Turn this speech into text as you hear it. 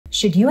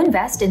Should you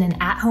invest in an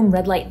at-home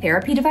red light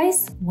therapy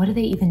device? What do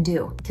they even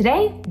do?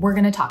 Today, we're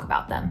going to talk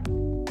about them.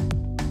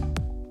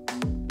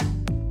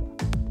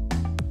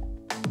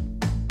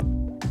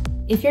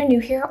 If you're new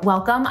here,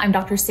 welcome. I'm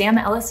Dr. Sam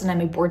Ellis, and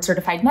I'm a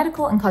board-certified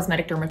medical and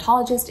cosmetic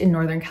dermatologist in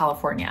Northern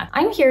California.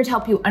 I'm here to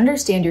help you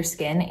understand your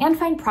skin and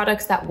find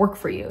products that work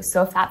for you.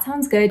 So if that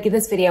sounds good, give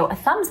this video a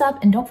thumbs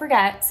up and don't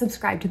forget,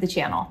 subscribe to the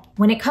channel.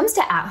 When it comes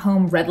to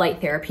at-home red light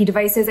therapy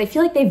devices, I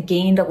feel like they've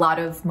gained a lot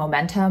of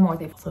momentum, or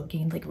they've also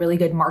gained like really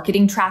good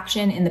marketing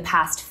traction in the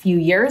past few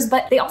years,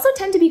 but they also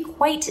tend to be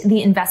quite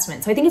the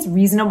investment. So I think it's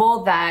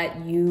reasonable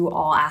that you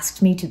all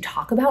asked me to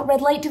talk about red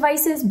light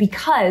devices,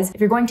 because if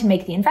you're going to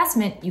make the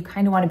investment, you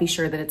kind of want to be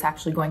sure that it's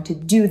actually going to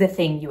do the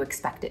thing you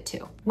expect it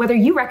to. Whether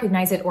you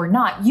recognize it or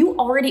not, you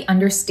already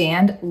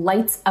understand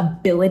light's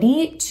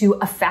ability to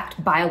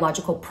affect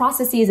biological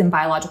processes and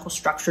biological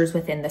structures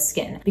within the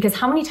skin. Because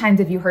how many times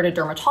have you heard a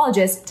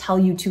dermatologist tell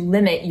you to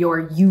limit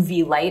your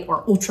UV light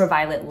or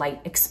ultraviolet light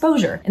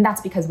exposure? And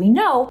that's because we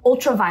know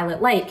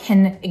ultraviolet light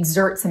can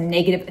exert some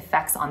negative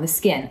effects on the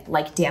skin,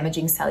 like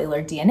damaging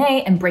cellular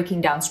DNA and breaking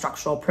down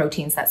structural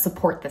proteins that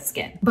support the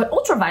skin. But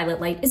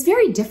ultraviolet light is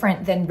very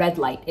different than red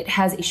light. It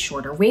has a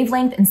shorter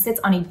wavelength and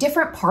sits on a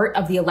different part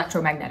of the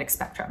electromagnetic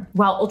spectrum.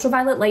 While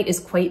ultraviolet light is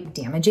quite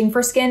damaging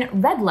for skin,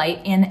 red light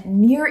and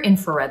near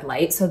infrared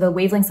light, so the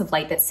wavelengths of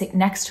light that sit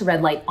next to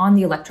red light on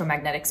the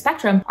electromagnetic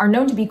spectrum, are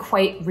known to be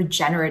quite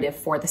regenerative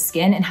for the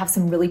skin and have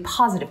some really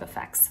positive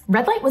effects.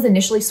 Red light was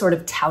initially sort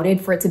of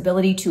touted for its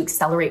ability to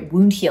accelerate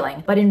wound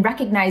healing, but in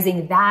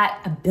recognizing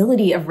that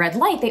ability of red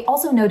light, they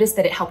also noticed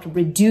that it helped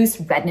reduce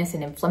redness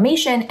and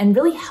inflammation and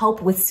really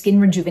help with skin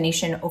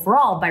rejuvenation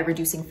overall by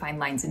reducing fine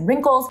lines and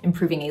wrinkles,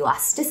 improving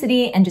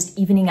elasticity, and just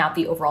evening out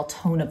the overall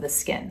tone of the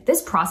skin.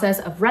 This process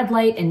of red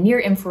light and near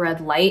infrared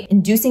light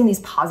inducing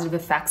these positive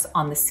effects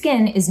on the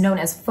skin is known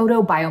as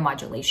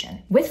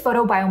photobiomodulation. With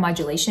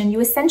photobiomodulation, you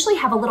essentially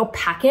have a little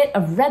packet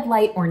of red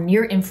light or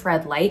near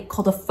infrared light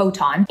called a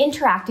photon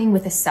interacting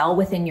with a cell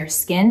within your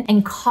skin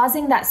and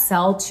causing that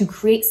cell to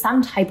create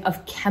some type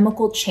of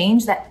chemical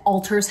change that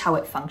alters how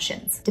it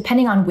functions.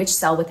 Depending on which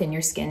cell within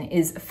your skin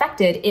is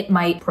affected, it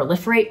might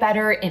proliferate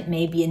better, it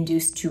may be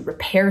induced to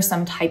repair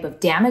some type of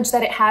damage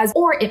that it has,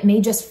 or it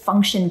may just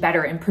function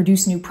better and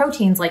produce new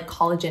proteins like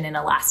collagen and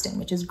elastin,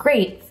 which is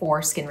great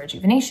for skin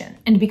rejuvenation.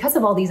 And because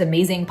of all these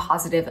amazing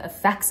positive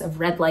effects of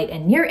red light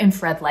and near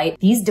infrared light,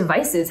 these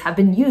devices have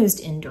been used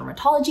in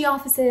dermatology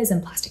offices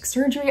and plastic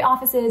surgery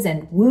offices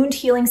and wound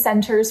healing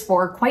centers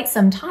for quite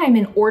some time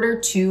in order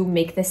to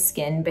make the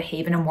skin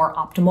behave in a more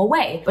optimal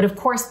way. But of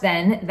course,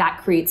 then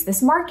that creates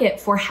this market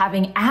for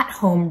having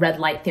at-home red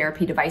light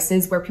therapy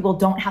devices where people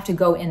don't have to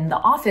go in the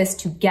office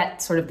to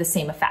get sort of the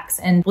same effects.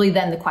 And really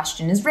then the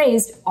question is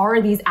raised,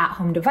 are these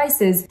at-home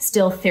devices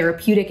still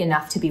therapeutic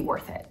enough to be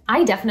worth it?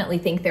 I definitely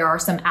think there are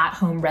some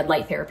at-home red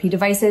light therapy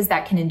devices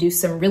that can induce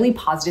some really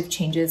positive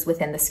changes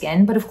within the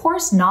skin, but of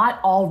course not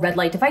all red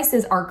light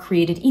devices are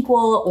created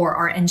equal or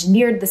are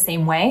engineered the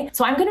same way.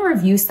 So I'm going to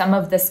review some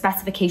of the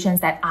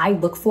specifications that I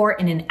look for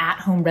in an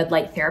at-home red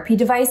light therapy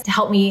device to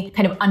help me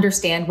kind of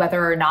understand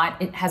whether or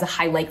not it has a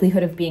high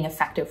likelihood of being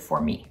effective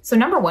for me. So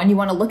number one, you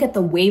want to look at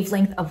the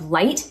wavelength of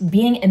light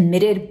being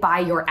emitted by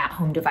your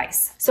at-home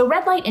device. So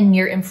red light and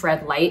near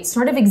infrared light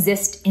sort of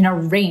exist in a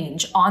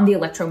range on the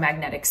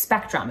electromagnetic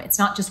spectrum. It's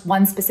not just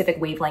one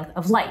specific wavelength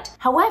of light.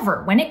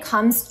 However, when it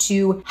comes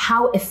to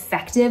how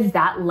effective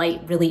that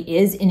light really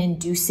is in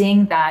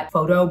inducing that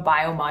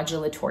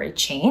photobiomodulatory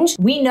change,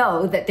 we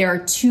know that there are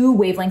two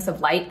wavelengths of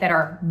light that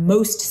are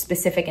most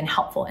specific and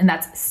helpful, and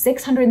that's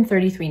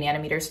 633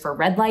 nanometers for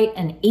red light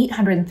and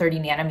 830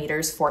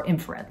 nanometers for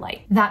infrared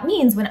light. That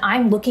means when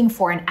I'm looking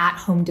for an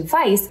at-home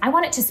device, I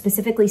want it to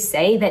specifically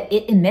say that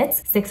it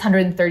emits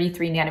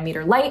 633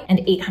 nanometer light and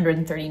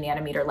 830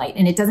 nanometer light.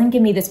 And it doesn't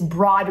give me this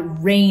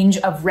broad range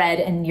of red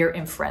and near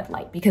infrared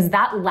light, because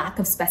that lack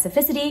of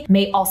specificity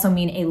may also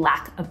mean a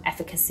lack of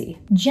efficacy.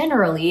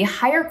 Generally,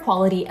 higher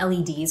quality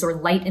LEDs or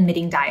light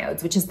emitting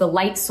diodes, which is the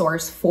light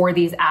source for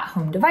these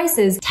at-home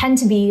devices, tend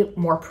to be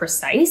more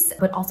precise,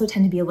 but also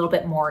tend to be a little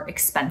bit more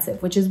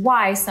expensive, which is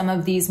why some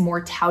of these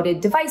more touted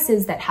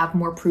devices that have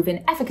more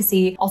proven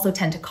efficacy also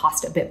tend to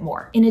cost a bit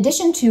more. In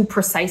addition to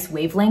precise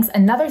wavelengths,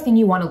 another thing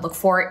you want to look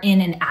for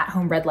in an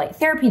at-home red light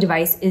therapy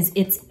device is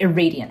its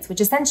irradiance, which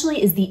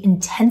essentially is the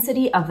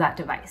intensity of that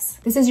device.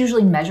 This is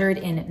usually measured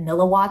in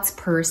milliwatts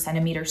per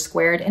centimeter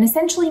squared and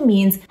essentially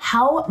means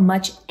how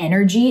much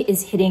energy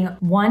is hitting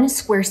 1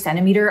 square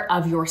centimeter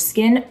of your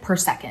skin per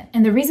second.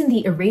 And the reason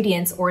the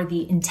irradiance or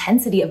the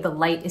intensity of the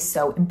light is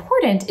so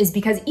important is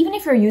because even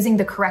if you're using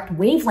the correct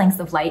wavelengths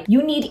of light,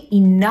 you need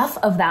enough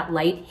of that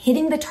light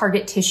hitting the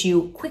target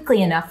tissue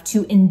quickly enough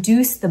to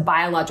induce the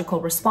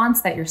biological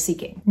response that you're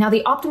seeking. Now,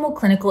 the optimal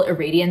clinical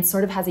irradiance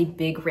sort of has a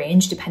big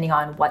range depending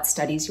on what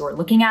studies you're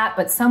looking at,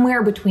 but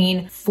somewhere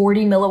between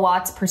 40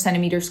 milliwatts per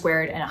centimeter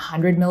squared and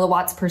 100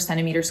 milliwatts per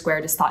centimeter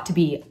squared is thought to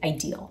be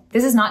ideal.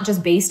 This is not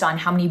just based on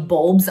how many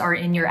bulbs are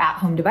in your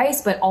at-home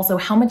device, but also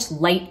how much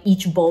light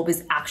each bulb is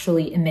is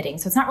actually emitting.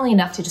 So it's not really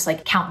enough to just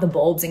like count the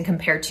bulbs and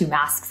compare two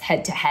masks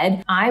head to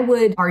head. I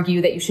would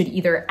argue that you should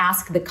either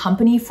ask the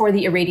company for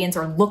the irradiance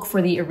or look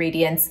for the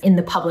irradiance in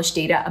the published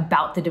data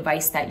about the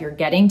device that you're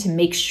getting to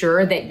make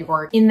sure that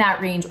you're in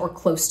that range or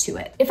close to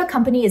it. If a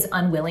company is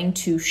unwilling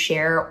to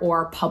share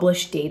or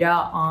publish data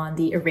on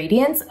the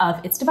irradiance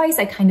of its device,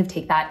 I kind of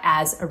take that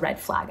as a red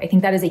flag. I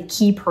think that is a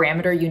key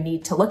parameter you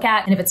need to look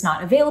at. And if it's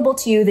not available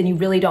to you, then you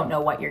really don't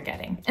know what you're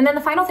getting. And then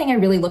the final thing I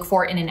really look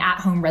for in an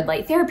at-home red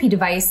light therapy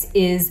device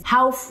is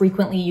how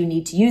frequently you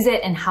need to use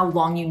it and how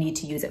long you need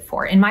to use it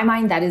for. In my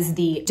mind, that is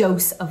the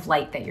dose of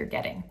light that you're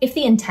getting. If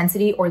the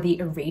intensity or the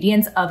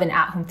irradiance of an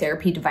at-home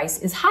therapy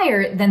device is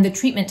higher, then the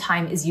treatment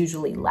time is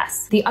usually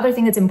less. The other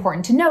thing that's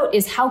important to note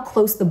is how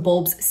close the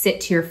bulbs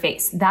sit to your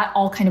face. That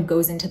all kind of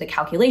goes into the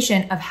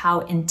calculation of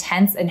how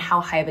intense and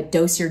how high of a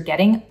dose you're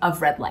getting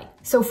of red light.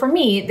 So for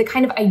me, the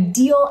kind of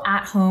ideal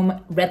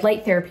at-home red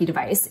light therapy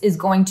device is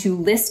going to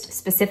list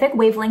specific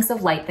wavelengths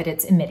of light that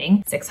it's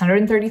emitting,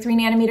 633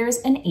 nanometers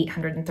and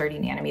 830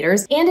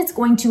 nanometers, and it's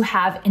going to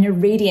have an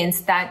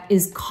irradiance that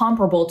is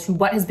comparable to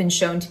what has been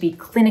shown to be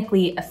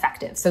clinically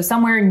effective. So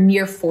somewhere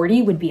near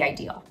 40 would be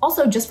ideal.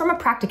 Also, just from a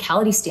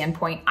practicality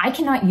standpoint, I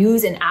cannot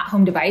use an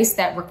at-home device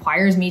that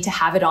requires me to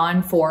have it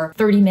on for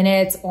 30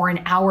 minutes or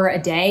an hour a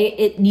day.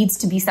 It needs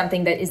to be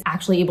something that is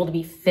actually able to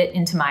be fit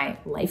into my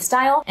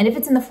lifestyle. And if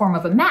it's in the form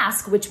of a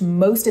mask, which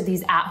most of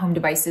these at-home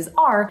devices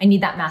are, I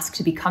need that mask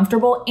to be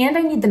comfortable and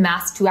I need the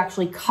mask to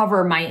actually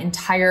cover my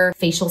entire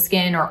facial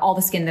skin or all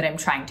the skin that I'm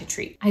trying to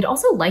treat. I'd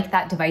also like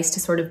that device to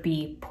sort of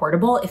be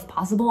portable if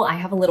possible. I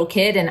have a little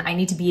kid and I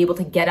need to be able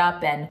to get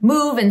up and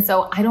move, and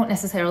so I don't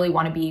necessarily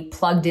want to be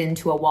plugged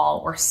into a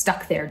wall or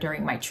stuck there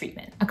during my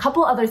treatment. A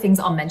couple other things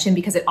I'll mention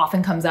because it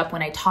often comes up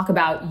when I talk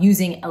about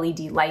using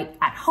LED light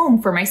at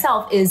home for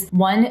myself is,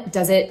 one,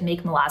 does it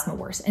make melasma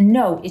worse? And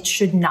no, it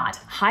should not.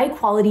 High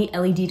quality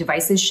LED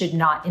devices should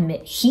not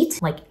emit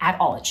heat, like at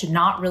all. It should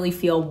not really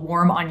feel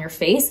warm on your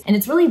face. And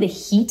it's really the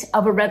heat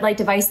of a red light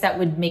device that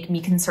would make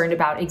me concerned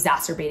about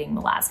exacerbating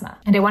melasma.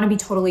 And I want to be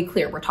totally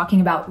clear, we're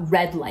talking about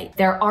red light.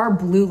 There are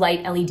blue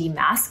light LED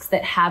masks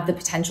that have the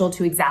potential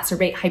to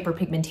exacerbate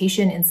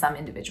hyperpigmentation in some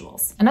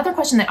individuals. Another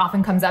question that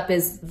often comes up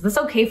is this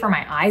okay for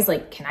my eyes?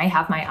 Like, can I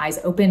have my eyes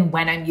open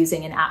when I'm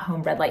using an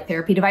at-home red light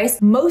therapy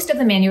device? Most of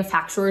the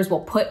manufacturers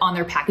will put on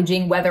their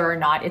packaging whether or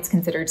not it's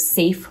considered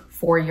safe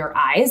for your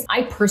eyes.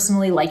 I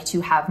personally like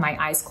to have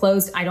my eyes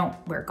closed. I don't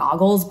wear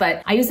goggles,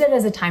 but I use it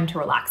as a time to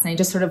relax and I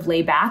just sort of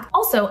lay back.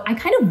 Also, I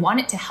kind of want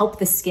it to help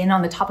the skin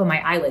on the top of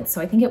my eyelids,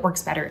 so I think it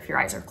works better if your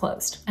eyes are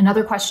closed.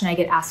 Another question I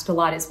get asked a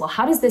lot is, well,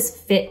 how does this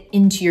fit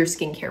into your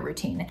skincare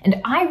routine?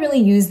 And I really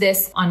use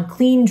this on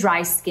clean,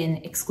 dry skin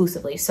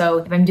exclusively. So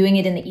if I'm doing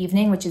it in the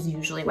evening, which is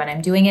usually when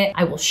I'm doing it,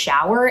 I will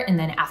shower, and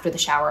then after the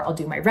shower, I'll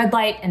do my red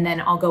light, and then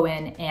I'll go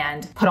in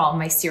and put all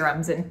my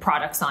serums and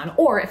products on.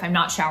 Or if I'm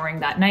not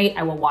showering that night,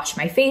 I will wash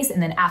my face, and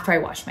then after I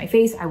wash my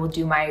face, I will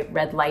do my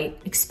red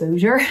light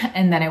exposure,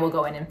 and then I will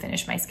go in and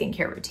finish my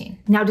skincare routine.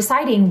 Now,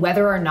 deciding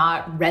whether or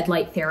not red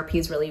light therapy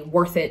is really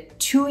worth it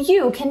to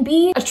you can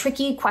be a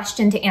tricky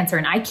question to answer,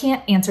 and I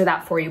can't answer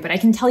that for you, but I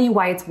can tell you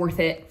why it's worth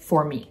it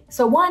for me.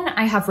 So one,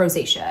 I have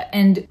rosacea,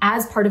 and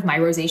as part of my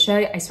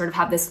rosacea, I sort of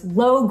have this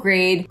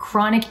low-grade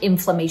chronic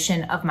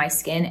inflammation of my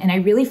skin, and I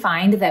really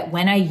find that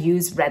when I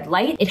use red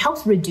light, it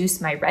helps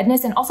reduce my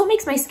redness and also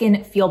makes my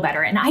skin feel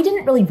better. And I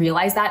didn't really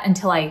realize that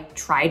until I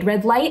tried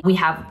red light. We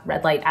have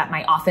red light at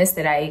my office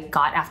that I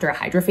got after a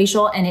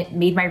hydrofacial, and it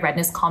made my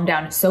redness calm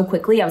down so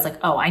quickly. I was like,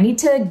 oh, I need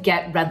to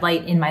get red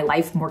light in my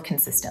life more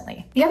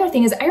consistently. The other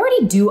thing is I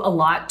already do a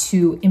lot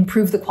to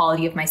improve the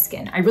quality of my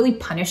skin. I really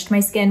punished my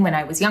skin when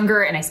I was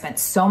younger, and I spent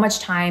so much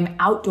time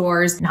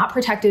outdoors, not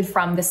protected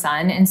from the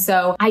sun. And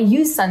so I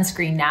use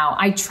sunscreen now.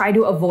 I try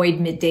to avoid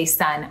midday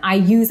sun. I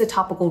use a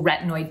topical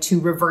retinoid to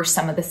reverse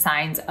some of the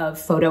signs of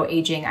photo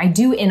aging. I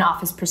do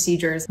in-office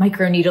procedures,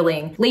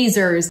 microneedling,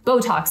 lasers,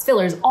 Botox,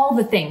 fillers, all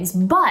the things.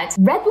 But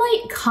red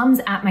light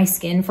comes at my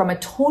skin from a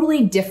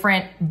totally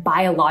different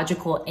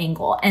biological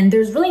angle. And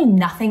there's really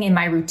nothing in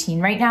my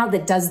routine right now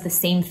that does the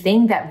same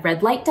thing that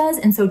red light does.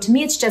 And so to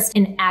me, it's just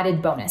an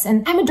added bonus.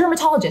 And I'm a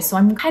dermatologist, so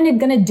I'm kind of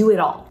gonna do it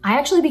all. I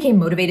actually became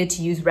motivated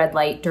to use red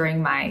light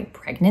during my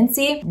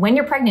pregnancy. When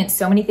you're pregnant,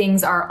 so many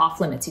things are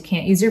off limits. You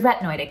can't use your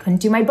retinoid. I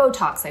couldn't do my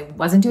Botox. I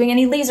wasn't doing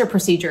any laser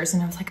procedures.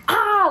 And I was like,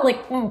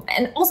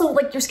 and also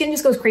like your skin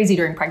just goes crazy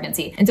during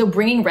pregnancy. And so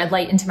bringing red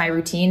light into my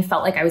routine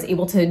felt like I was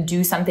able to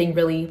do something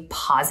really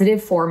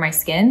positive for my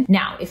skin.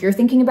 Now, if you're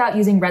thinking about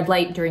using red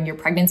light during your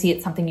pregnancy,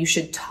 it's something you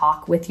should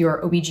talk with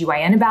your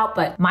OBGYN about,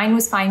 but mine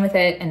was fine with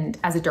it. And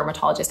as a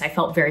dermatologist, I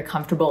felt very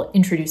comfortable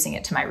introducing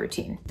it to my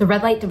routine. The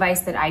red light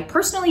device that I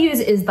personally use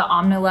is the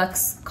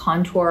Omnilux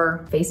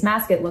Contour face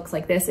mask. It looks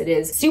like this. It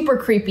is super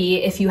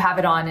creepy if you have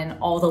it on and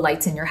all the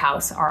lights in your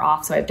house are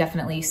off. So I've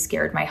definitely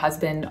scared my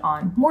husband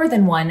on more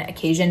than one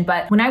occasion. confusion,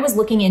 but when I was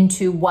looking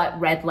into what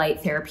red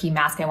light therapy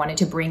mask I wanted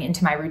to bring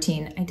into my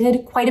routine, I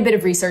did quite a bit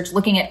of research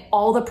looking at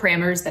all the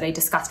parameters that I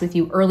discussed with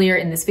you earlier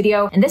in this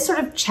video, and this sort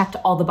of checked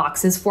all the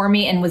boxes for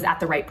me and was at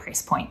the right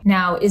price point.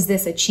 Now, is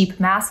this a cheap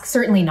mask?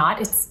 Certainly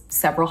not. It's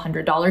several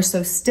 $100s,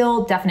 so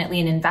still definitely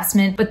an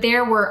investment, but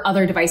there were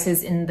other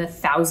devices in the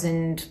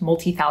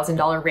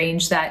multi-thousand-dollar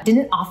range that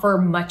didn't offer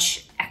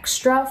much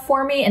extra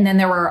for me. And then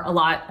there were a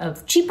lot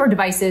of cheaper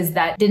devices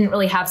that didn't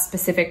really have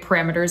specific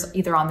parameters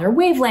either on their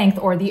wavelength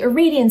or the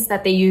irradiance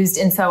that they used.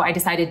 And so I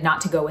decided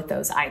not to go with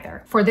those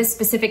either. For this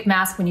specific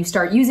mask, when you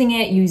start using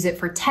it, use it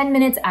for 10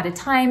 minutes at a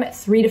time,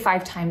 3 to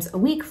 5 times a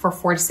week for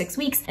 4 to 6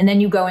 weeks. And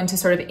then you go into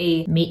sort of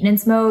a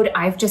maintenance mode.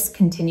 I've just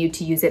continued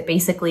to use it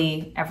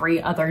basically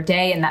every other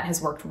day, and that has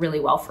worked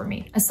really well for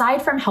me.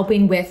 Aside from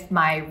helping with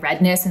my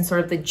redness and sort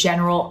of the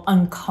general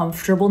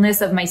uncomfortableness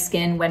of my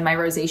skin when my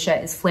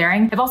rosacea is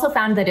flaring, I've also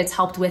found that it's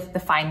helped with the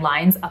fine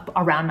lines up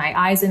around my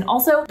eyes and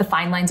also the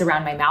fine lines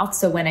around my mouth.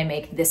 So when I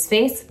make this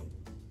face,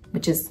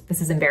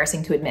 this is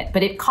embarrassing to admit,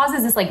 but it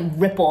causes this like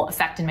ripple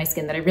effect in my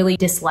skin that I really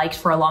disliked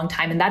for a long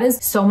time. And that is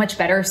so much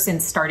better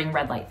since starting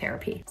red light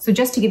therapy. So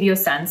just to give you a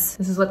sense,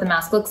 this is what the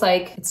mask looks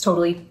like. It's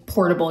totally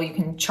portable. You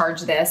can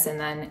charge this and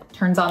then it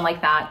turns on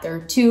like that. There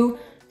are 2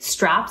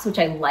 straps, which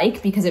I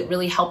like because it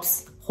really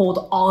helps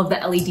hold all of the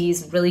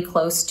LEDs really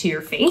close to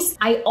your face.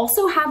 I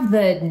also have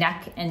the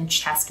neck and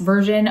chest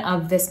version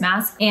of this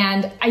mask,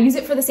 and I use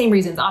it for the same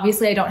reasons.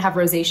 Obviously, I don't have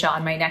rosacea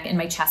on my neck and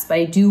my chest, but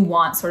I do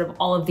want sort of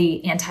all of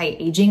the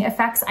anti-aging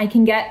effects I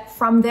can get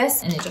from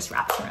this, and it just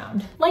wraps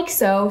around like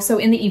so. So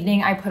in the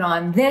evening, I put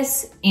on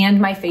this and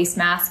my face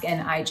mask,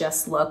 and I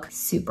just look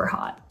super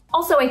hot.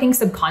 Also, I think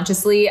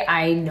subconsciously,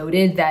 I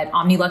noted that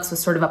Omnilux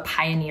was sort of a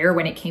pioneer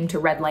when it came to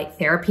red light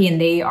therapy,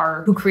 and they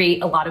are who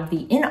create a lot of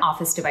the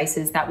in-office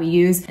devices that we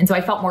use. And so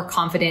I felt more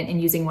confident in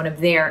using one of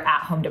their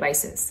at-home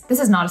devices. This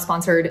is not a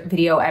sponsored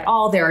video at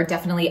all. There are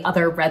definitely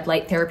other red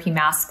light therapy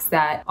masks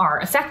that are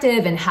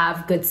effective and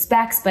have good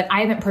specs, but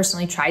I haven't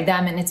personally tried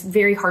them, and it's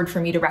very hard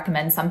for me to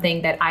recommend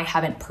something that I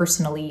haven't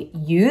personally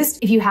used.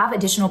 If you have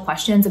additional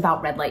questions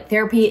about red light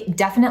therapy,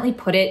 definitely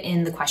put it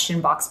in the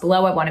question box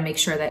below. I want to make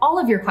sure that all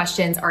of your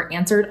questions are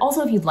answered.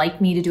 Also, if you'd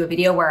like me to do a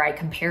video where I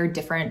compare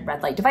different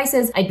red light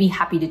devices, I'd be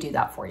happy to do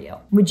that for you.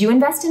 Would you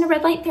invest in a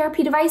red light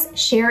therapy device?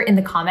 Share in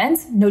the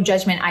comments. No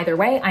judgment either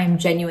way. I am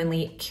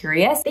genuinely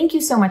curious. Thank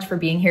you so much for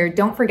being here.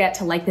 Don't forget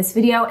to like this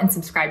video and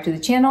subscribe to the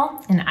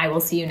channel, and I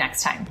will see you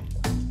next time.